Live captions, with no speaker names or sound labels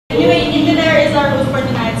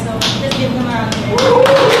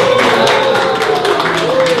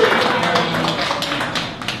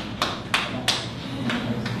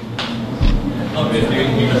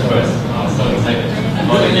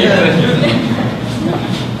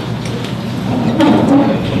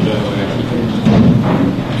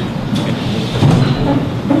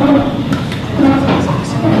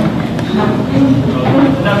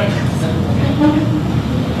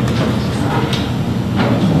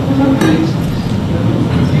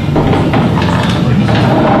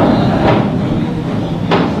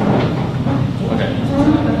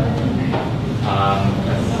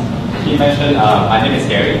mentioned, my name is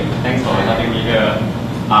Gary. Thanks for having me here.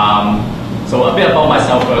 So a bit about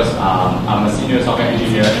myself first. I'm a senior software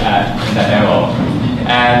engineer at Arrow,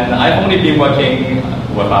 and I've only been working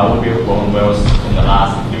with Ruby on Rails in the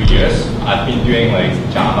last few years. I've been doing like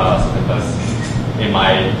Java in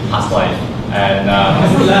my past life, and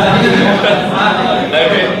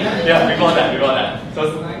before that.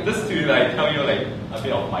 So just to like tell you like a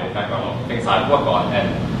bit of my background of things I've worked on, and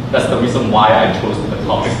that's the reason why I chose the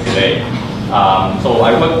topic today. So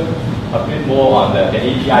I work a bit more on the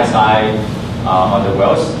API side, on the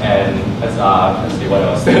Rails, and let's see what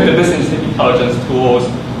else. The business intelligence tools,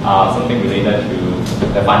 something related to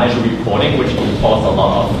the financial reporting, which involves a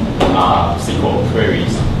lot of SQL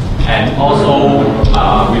queries, and also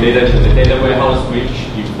related to the data warehouse, which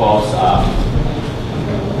involves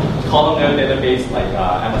columnar database like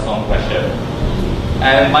Amazon Redshift.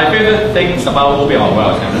 And my favorite things about Ruby on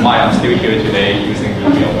Rails and why I'm still here today using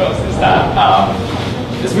Ruby on Rails is that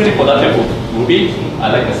it's really productive with Ruby. I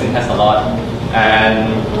like the syntax a lot. And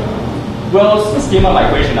Rails schema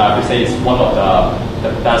migration, I would say, is one of the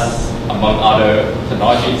best among other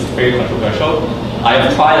technologies. It's very controversial. I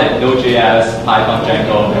have tried like Node.js, Python,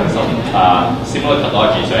 Django, and some similar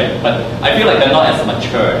technologies, right? But I feel like they're not as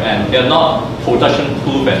mature and they're not production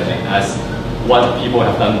proven as what people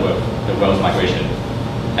have done with the Rails migration.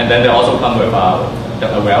 And then they also come with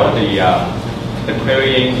the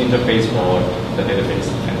querying interface for the database,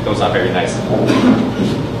 and those are very nice.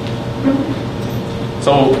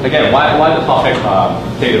 So again, why the topic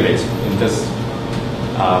database in this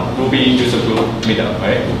Ruby user group meetup,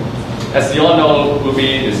 right? As you all know,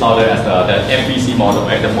 Ruby is started as the MVC model,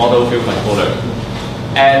 right? The model field controller.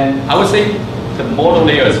 And I would say the model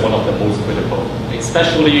layer is one of the most critical,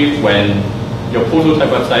 especially when your prototype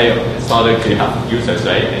website started to have users,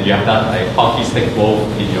 right? And you have that like hockey stick growth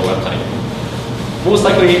in your website. Most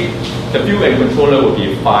likely, the view and controller would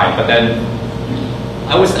be fine, but then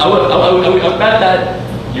I would bet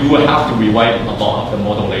that you will have to rewrite a lot of the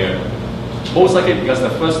model layer. Most likely because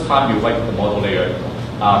the first time you write the model layer,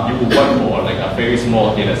 you will work for like a very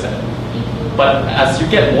small data set. But as you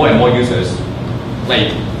get more and more users,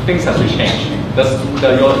 like things have to change.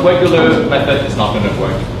 Your regular method is not going to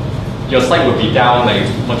work. Your site will be down like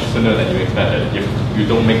much sooner than you expected if you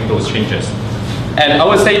don't make those changes. And I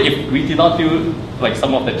would say if we did not do like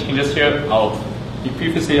some of the changes here,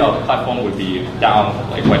 previously our platform would be down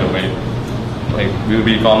like right away. Like we'll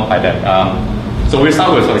be gone by then. So we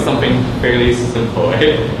start with like something fairly simple,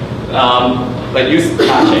 right? Like use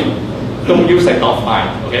caching. Don't use like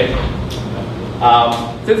 .find, okay?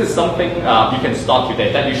 This is something you can start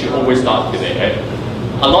today. That you should always start today, right?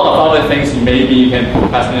 A lot of other things maybe you can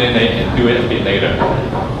procrastinate and do it a bit later.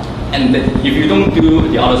 And if you don't do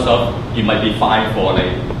the other stuff, you might be fine for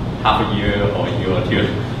like half a year or a year or two.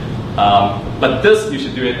 But this, you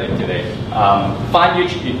should do it like today. Find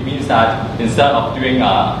each, it means that instead of doing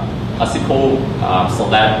a SQL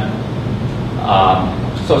select,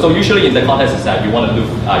 so usually in the context is that you want to look,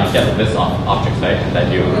 you get a list of objects, right? And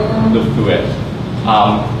then you look through it.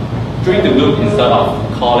 During the loop, instead of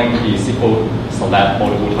calling the SQL select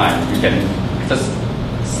multiple times, you can just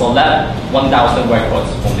select 1,000 records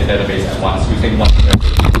from the database at once using one query.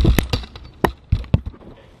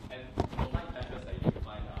 And the like methods that you can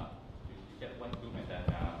find, you get one group and then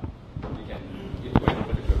you can iterate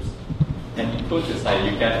over the groups. And include is that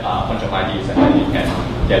you get a bunch of IDs and then you can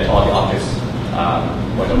get all the objects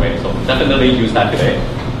right away. So definitely use that today.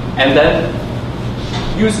 And then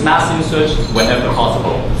use mass insert whenever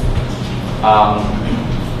possible.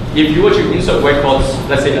 If you were to insert records,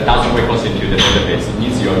 let's say 1,000 records into the database, it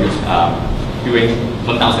means you're doing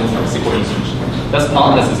 1,000 SQL inserts. That's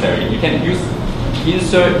not necessary. You can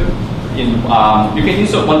insert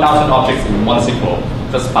 1,000 objects in one SQL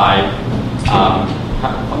just by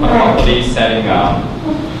properly setting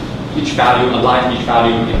each value, align each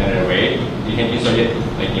value in an array. You can insert it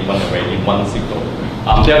like in one array, in one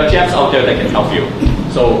SQL. There are gems out there that can help you.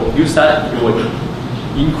 So use that. You would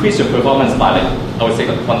increase your performance by like, I would say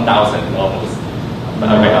like 1,000 almost.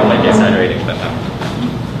 I might be exaggerating,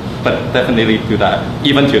 but definitely do that.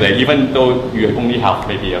 Even today, even though you only have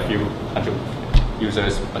maybe a few hundred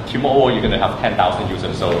users, but tomorrow you're going to have 10,000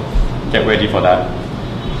 users, so get ready for that.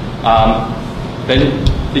 Then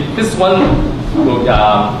this one,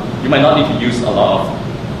 you might not need to use a lot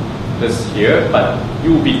of this here, but it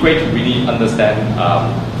would be great to really understand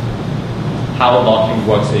how logging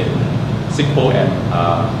works in SQL and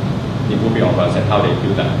in Ruby on Rails and how they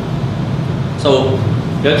do that. So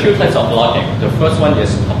there are two types of logging. The first one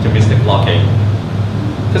is optimistic logging.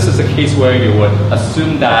 This is a case where you would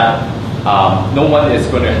assume that no one is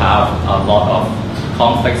going to have a lot of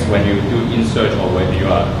conflicts when you do insert or when you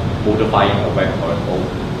are modifying a record or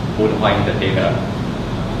modifying the data.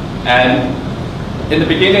 And in the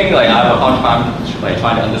beginning, like I have a hard time like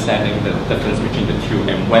trying to understanding the difference between the two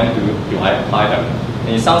and when do I apply them.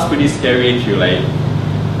 And it sounds pretty scary to like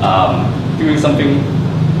doing something,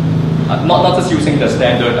 not just using the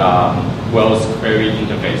standard Wells query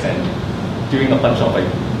interface and doing a bunch of like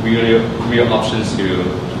real options to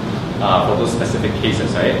for those specific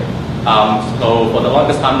cases, right? So for the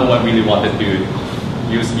longest time, no one really wanted to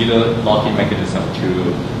use either locking mechanism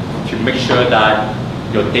to make sure that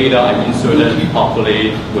your data are inserted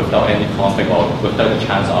properly without any conflict or without the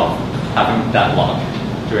chance of having that lock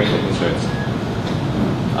during the inserts.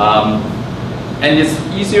 And it's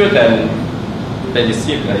easier than you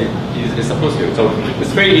see it, right? It's supposed to. So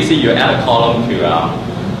it's very easy. You add a column to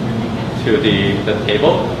the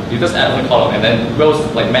table. You just add one column, and then we'll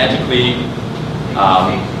like magically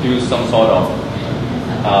do some sort of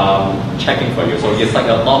checking for you. So it's like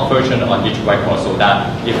a log version on each record, so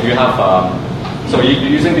that if you have so you're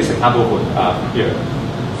using this example here.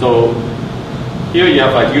 So here you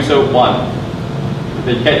have like user 1.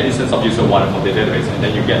 Then you get an instance of user 1 from the database, and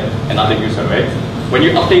then you get another user, right? When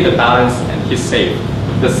you update the balance and hit save,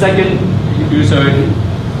 the second user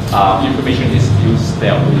information is still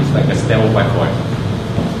stale. It's like a stale record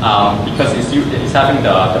because it's having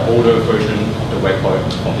the older version of the record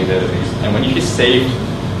from the database. And when you hit save,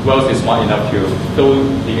 Wells is smart enough to throw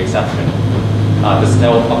the exception, the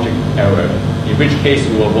stale object error, in which case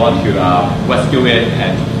you will want to rescue it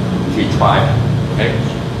and retry. Okay.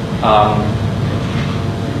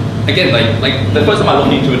 Again, like the first time I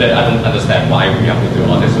looked into that, I didn't understand why we have to do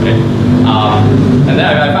all this. Okay. And then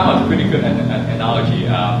I found a pretty good analogy.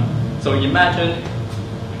 So imagine,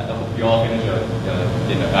 I hope you all finish your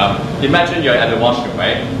dinner. Imagine you're at the washroom,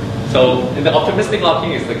 right? So in the optimistic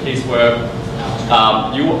locking is the case where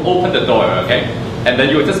you open the door, okay, and then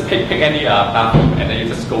you will just pick any bathroom, and then you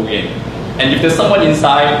just go in. And if there's someone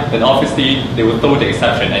inside, then obviously they will throw the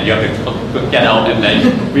exception, and you have to get out and then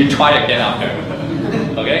retry again after.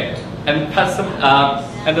 Okay,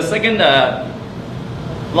 and the second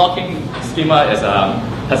locking schema is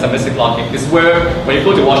pessimistic locking. It's where when you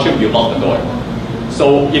go to washroom, you lock the door.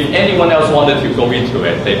 So if anyone else wanted to go into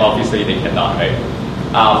it, they cannot, right?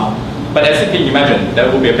 But as you can imagine,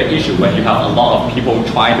 there will be a big issue when you have a lot of people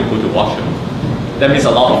trying to go to washroom. That means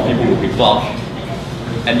a lot of people will be blocked.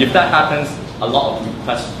 And if that happens, a lot of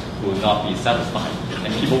requests will not be satisfied,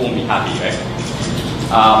 and people won't be happy, right?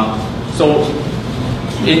 So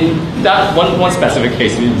in that one specific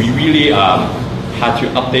case, we really had to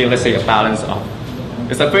update, let's say, a balance of.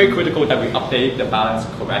 It's very critical that we update the balance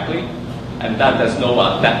correctly, and that there's no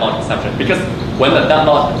deadlock exception. Because when the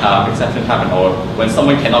deadlock exception happens, or when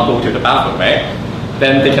someone cannot go to the bathroom, right,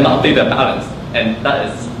 then they cannot update the balance, and that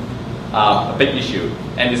is a big issue.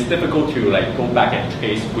 And it's difficult to like go back and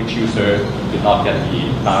trace which user did not get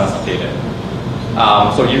the balance updated.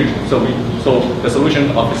 So the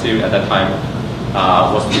solution obviously at that time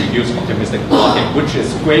was to use optimistic locking, which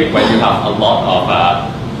is great when you have a lot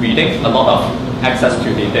of reading, a lot of access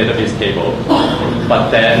to the database table, but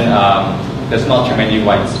then there's not too many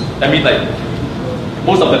writes. I mean, like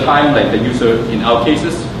most of the time, like the user in our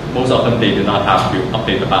cases, most of them they do not have to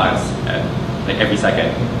update the balance like every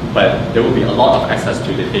second, but there will be a lot of access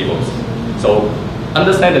to the tables. So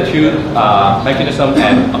understand the two mechanism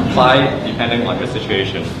and apply depending on your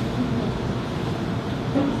situation.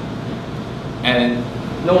 And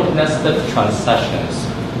no nested transactions,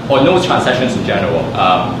 or no transactions in general.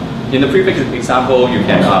 In the previous example, you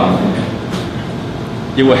can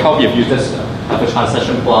it will help if you just have a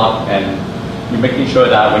transaction block and you're making sure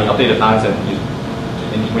that when you update the balance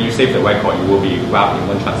and when you save the record, you will be wrapped in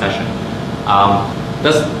one transaction.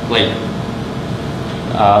 Just like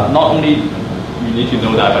not only you need to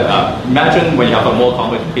know that, but imagine when you have a more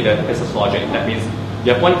complicated business logic. That means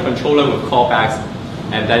you have one controller with callbacks,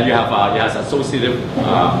 and then you have it has associative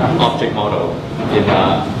object model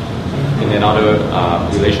in another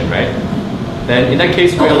relation, right? Then in that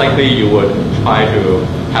case, very likely you would try to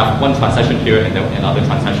have one transaction here and then another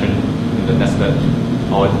transaction in the nested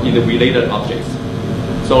or in the related objects.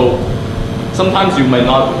 So sometimes you might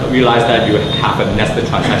not realize that you have a nested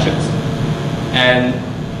transactions. And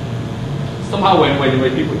somehow when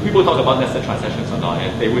people talk about nested transactions or not,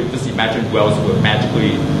 and they would just imagine Wells will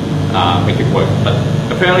magically make it work. But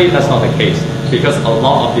apparently that's not the case, because a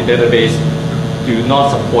lot of the database do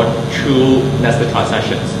not support true nested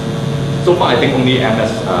transactions. So far, I think only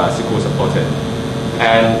MS SQL supports it.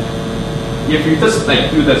 And if you just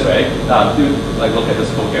like do this, right, look at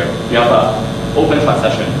this code here. You have an open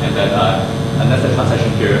transaction and then a nested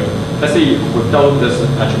transaction here, let's say without this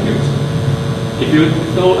attribute, if you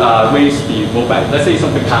don't raise the rollback, let's say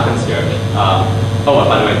something happens here. Oh,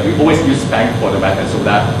 by the way, we always use bank for the method so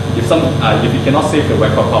that if you cannot save the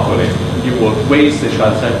record properly, you will raise the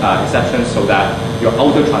exception so that your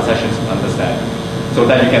outer transactions understand, so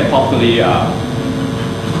that you can properly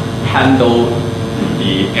handle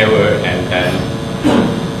the error and then,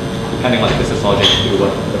 depending on the business logic, do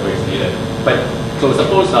whatever is needed. But so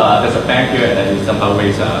suppose there's a bank here and then you somehow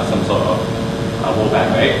raise some sort of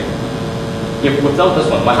rollback, right? If without this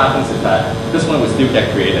one, what happens is that this one will still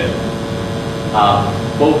get created.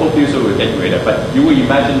 Both users will get created, but you will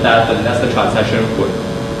imagine that the nested transaction would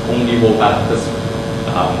only roll back this,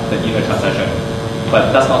 the inner transaction.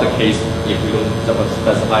 But that's not the case if we don't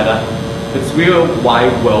specify that. It's real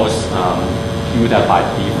wide wells do that by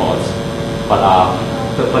default. But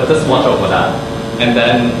just watch out for that. And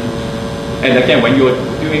again, when you're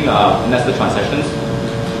doing nested transactions,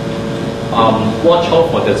 watch out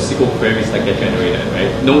for the SQL queries that get generated,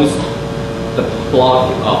 right? Knows the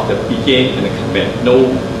block of the begin and the commit. Know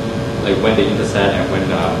like when they intersect and when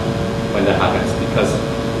that happens, because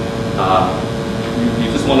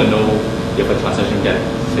you just want to know if a transaction gets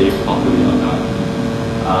saved properly or not.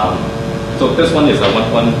 So this one is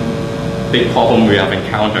one big problem we have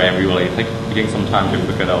encountered, and we will taking some time to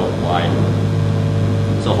figure out why.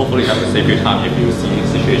 So hopefully that will save you time if you see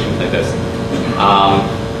situations like this.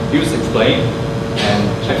 Use explain and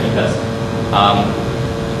check the test.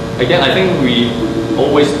 Again, I think we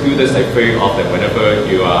always do this very often whenever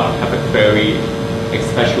you have a query,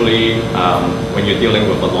 especially when you're dealing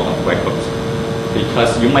with a lot of records,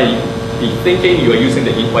 because you might be thinking you are using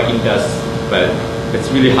the right index, but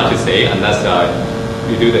it's really hard to say unless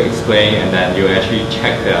you do the explain and then you actually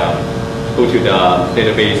check go to the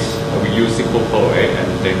database. We use SQL code, right?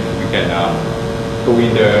 And then you can go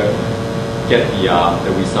in there, get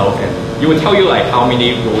the result, and it will tell you like how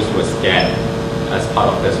many rows were scanned as part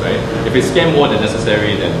of this, right? If it scanned more than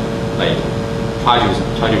necessary, then like try to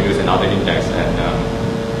use another index. And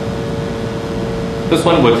this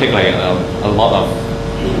one will take like a lot of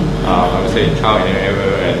I would say trial and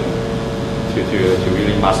error and to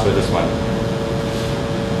really master this one.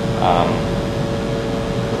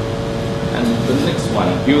 And the next one,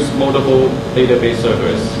 use multiple database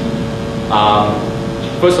servers.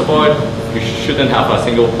 First of all, you shouldn't have a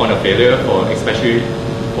single point of failure, especially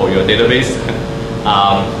for your database.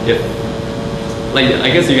 I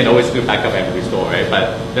guess you can always do backup and restore, right?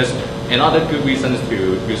 But there's another good reason to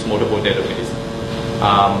use multiple database.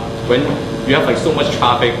 When you have like so much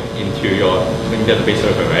traffic into your database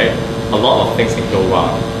server, right? A lot of things can go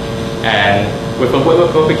wrong. And with a web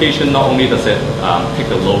application, not only does it take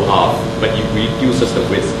the load off, but it reduces the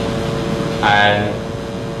risk.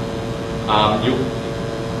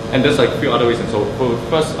 And there's like a few other reasons. So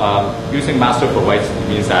first, using master for writes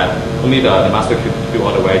means that only the master can do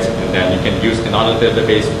all the writes, and then you can use another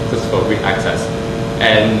database just for read access.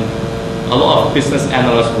 And a lot of business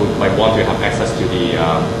analysts might want to have access to the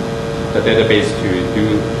database to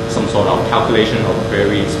do some sort of calculation or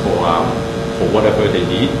queries for whatever they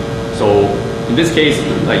need. So in this case,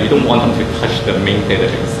 like you don't want them to touch the main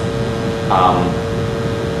database.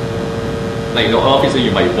 Obviously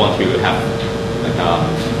you might want to have like a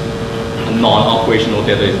non-operational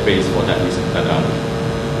database for that reason.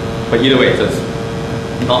 But either way, just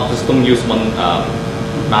don't use one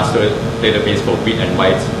master database for read and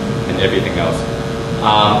write and everything else.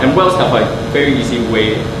 And Wells have a very easy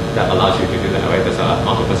way that allows you to do that, right? There's an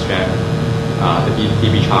Octopus Jam, the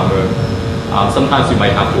DB Charmer. Sometimes you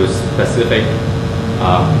might have to specific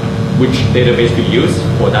which database to use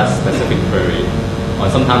for that specific query. Or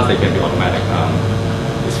sometimes they can be automatic.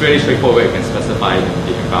 It's very straightforward. You can specify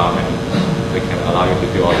the environment. They can allow you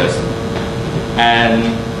to do all this. And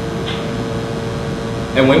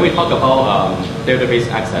when we talk about database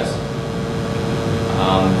access,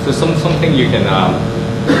 so something you can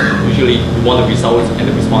usually you want the results and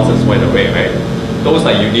the responses right away, right? Those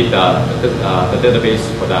that you need the database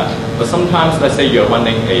for that. But sometimes, let's say you're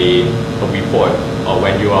running a report, or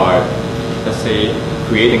when you are, let's say,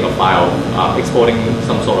 creating a file, exporting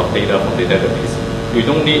some sort of data from the database. You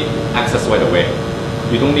don't need access right away.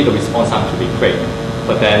 You don't need the response time to be quick.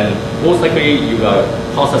 But then, most likely, you are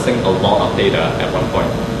processing a lot of data at one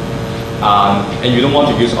point. And you don't want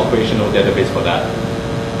to use operational database for that.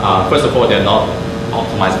 First of all, they're not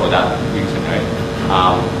optimized for that reason, right?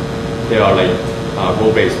 They are like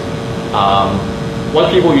role-based.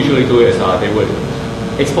 What people usually do is they would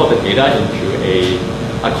export the data into a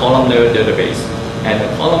columnar database. And the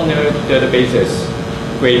columnar database is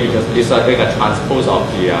great because it's like a transpose of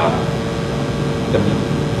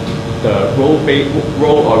the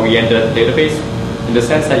role-oriented database in the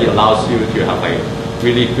sense that it allows you to have like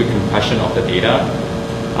really good compression of the data.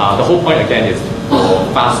 The whole point again is for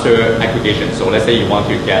faster aggregation. So let's say you want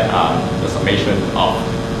to get the summation of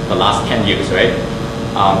the last 10 years, right?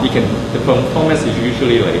 The performance is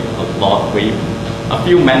usually like a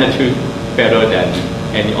few magnitude better than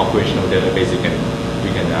any operational database you can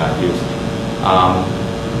use.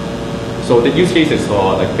 So the use case is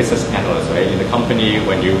for like business analysts, right? In the company,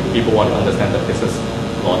 when people want to understand the business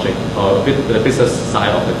logic or the business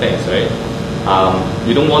side of the things, right?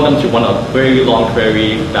 You don't want them to run a very long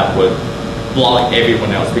query that would block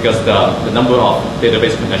everyone else because the number of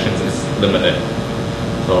database connections is limited.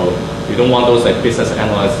 So you don't want those like business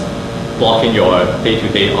analysts blocking your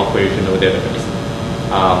day-to-day operational database.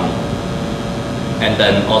 And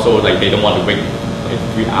then also like they don't want to wait like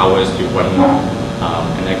 3 hours to run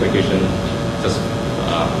an aggregation just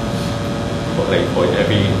for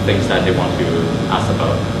every things that they want to ask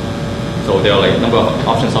about. So there are like a number of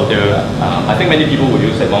options out there. I think many people will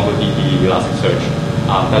use like MongoDB, Elasticsearch.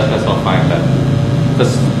 That's not fine. But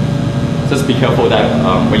just be careful that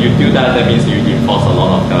when you do that, that means you enforce a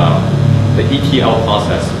lot of the ETL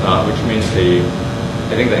process, which means the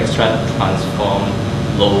extract, transform,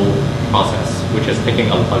 load process, which is taking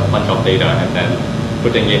a bunch of data and then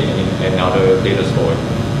putting it in another data store.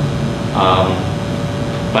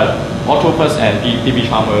 But Octopus and DB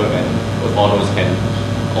Charmer and all those can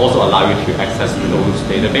also allow you to access those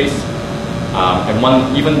database.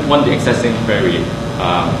 And even the accessing query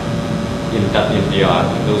in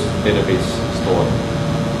those database store.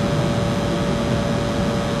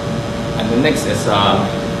 And the next is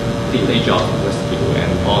delay job rescue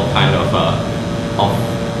and all kind of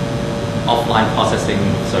offline processing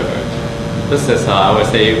server. This is, I would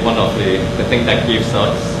say, one of the things that gives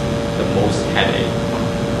us the most headache.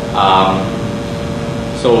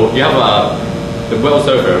 So you have the web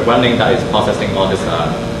server running that is processing all these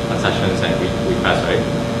transactions and requests, right?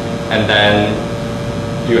 And then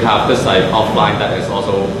you have this like offline that is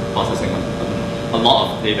also processing a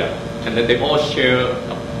lot of data, and then they all share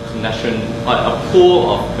a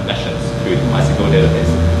pool of connections to the MySQL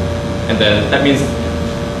database, and then that means.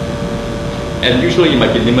 And usually it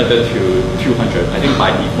might be limited to 200. I think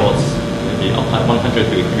by default, maybe 100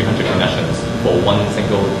 to 300 connections for one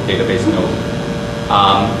single database node.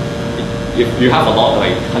 If you have a lot,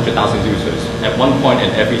 like 100,000 users, at one point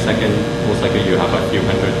in every second, most likely you have a few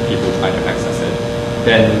hundred people trying to access it.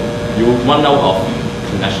 Then you run out of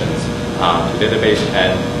connections to database,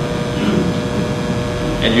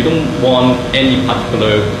 and you don't want any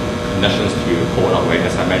particular connections to hold up, right,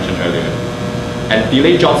 as I mentioned earlier. And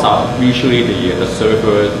delay jobs are usually the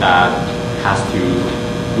server that has to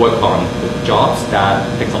work on the jobs that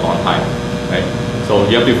takes a long time, right? So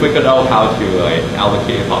you have to figure out how to like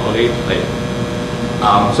allocate it properly.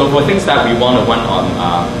 So for things that we want to run on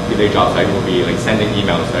delay jobs, right, it will be like sending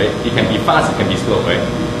emails, right? It can be fast, it can be slow, right?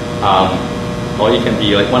 Or it can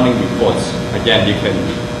be like running reports. Again, you can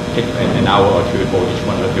take an hour or two for each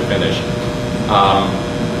one to finish.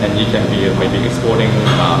 And you can be maybe exporting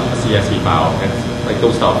a CSV file and like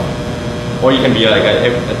those stuff. Or you can be like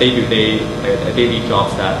a day-to-day, a daily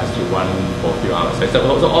jobs that has to run for a few hours. Right? So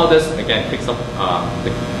all this again takes up the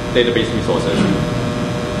database resources.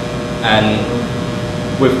 And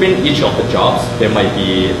within each of the jobs, there might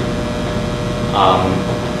be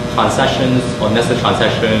transactions or nested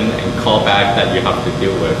transaction and callback that you have to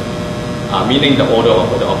deal with. Meaning the order of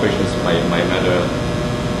the operations might matter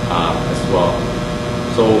as well.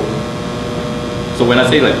 So when I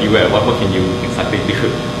say like beware, what can you exactly do?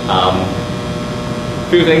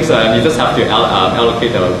 Few things, you just have to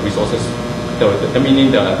allocate the resources,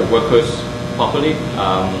 meaning the workers properly.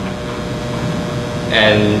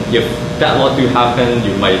 And if that were to happen,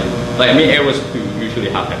 you might, errors do usually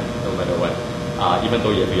happen no matter what. Even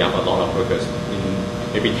though if you have a lot of workers, in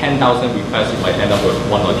maybe 10,000 requests, you might end up with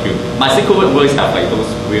one or two. MySQL will always have like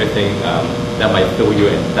those weird things that might throw you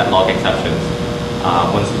in that log exceptions.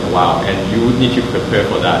 Once in a while, and you need to prepare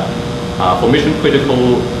for that. For mission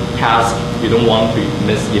critical tasks, you don't want to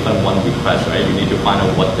miss even one request, right? You need to find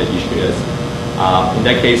out what the issue is. In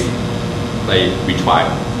that case, like retry.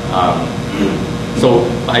 So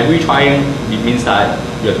by retrying, it means that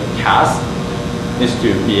your task needs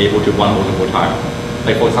to be able to run multiple times.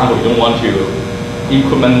 Like for example, you don't want to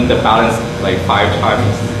increment the balance like 5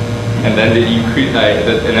 times, and then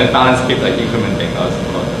and then balance keep like incrementing or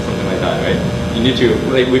something like that, right? You need to,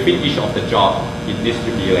 like within each of the job, it needs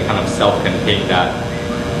to be like kind of self-contained that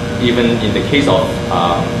even in the case of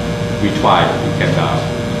retry,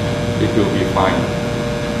 it will be fine.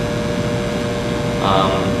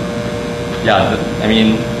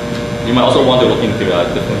 you might also want to look into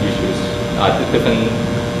different issues, different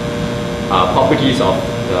properties of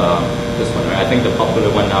this one. Right? I think the popular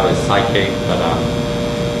one now is Sidekick, but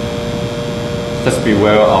just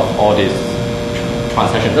beware of all these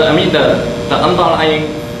transactions. I mean, the underlying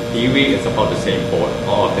theory is about the same for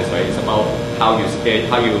all of this, right? It's about how you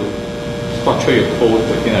structure your code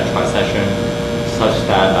within a transaction such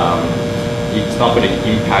that it's not going to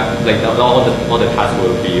impact, like all the tasks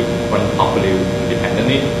will be run properly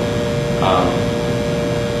independently.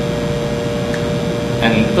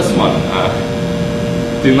 And this one,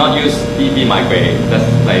 do not use DB migrate. That's,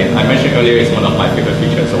 like I mentioned earlier, it's one of my favorite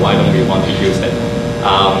features, so why don't we want to use it?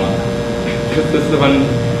 This one,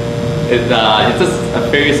 it's just a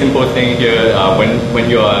very simple thing here. When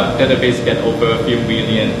your database get over a few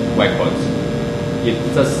million records, it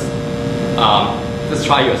just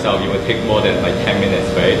try yourself. It will take more than like 10 minutes,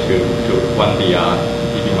 right, to run the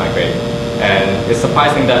DB migrate. And it's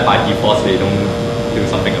surprising that by default they don't do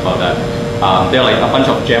something about that. There are like a bunch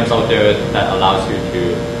of gems out there that allows you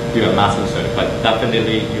to do a master search, but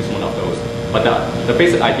definitely use one of those. But the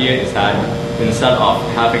basic idea is that instead of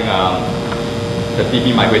having the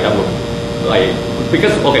DB migrate that would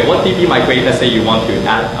because what DB migrate, let's say you want to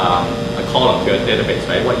add a column to a database,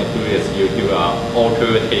 right? What you do is you do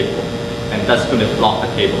alter table, and that's going to lock the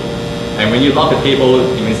table. And when you lock the table,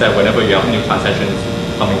 it means that whenever you have new transactions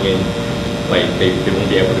coming in, like they won't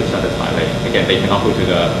be able to satisfy. Like again, they cannot go to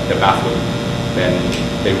the bathroom, then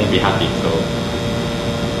they won't be happy.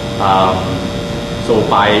 So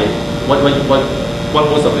by what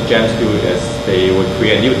most of the gems do is they would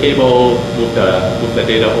create a new table, move the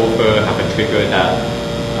data over, have a trigger that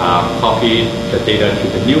copy the data to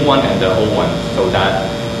the new one and the old one, so that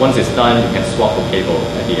once it's done, you can swap the table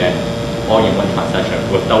at the end, all in one transaction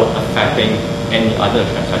without affecting any other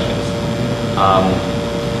transactions.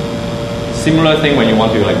 Similar thing when you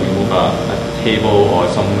want to like remove a table or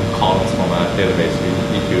some columns from a database, you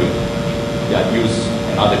need to use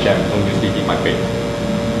another gem. Don't use DB migrate.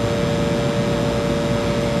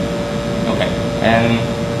 Okay, and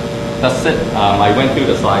that's it. I went through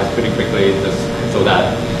the slides pretty quickly just so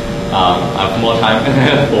that I have more time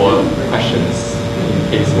for questions in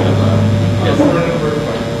case you have. Yes.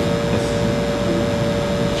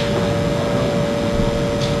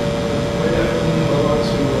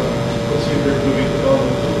 Consider doing all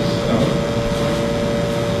of those.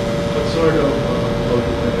 What sort of load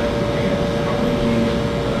are you looking at? How many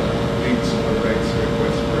reads or writes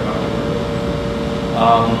requests per hour?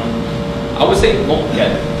 I would say look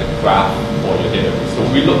at the graph for your database. So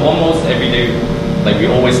we look almost every day, like we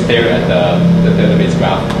always stare at the database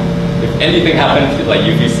graph. If anything happens, like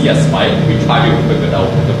if you see a spike, we try to figure out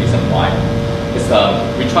the reason why. It's,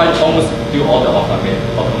 we try to almost do all the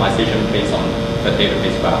optimization based on the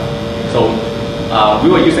database graph. So we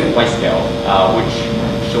were using Whitescale, which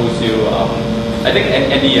shows you, I think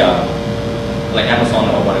any like Amazon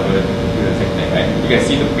or whatever do the same thing, right? You can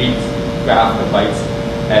see the reads graph, the bytes,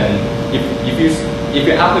 and if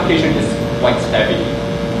your application is quite heavy,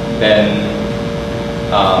 then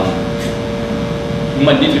you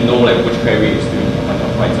might need to know like which query is doing a bunch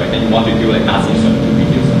of writes, right? Then you want to do like ASCII search to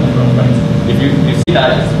reduce the number of writes. If you see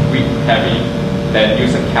that it's read heavy, then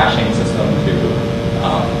use a caching system to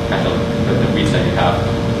cache the reads that you have,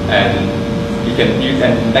 and you can use.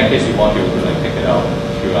 And in that case, you want to like pick it out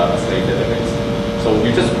to a slave database. So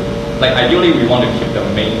you just like ideally we want to keep the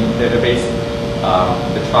main database,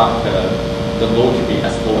 the load to be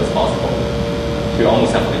as low as possible. To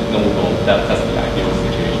almost have like no load. That's the ideal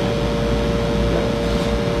situation.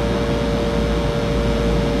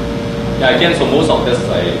 Yeah, again, so most of this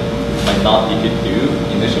I might not need to do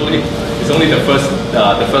initially. It's only the first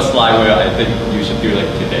slide where I think you should do like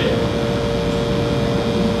today.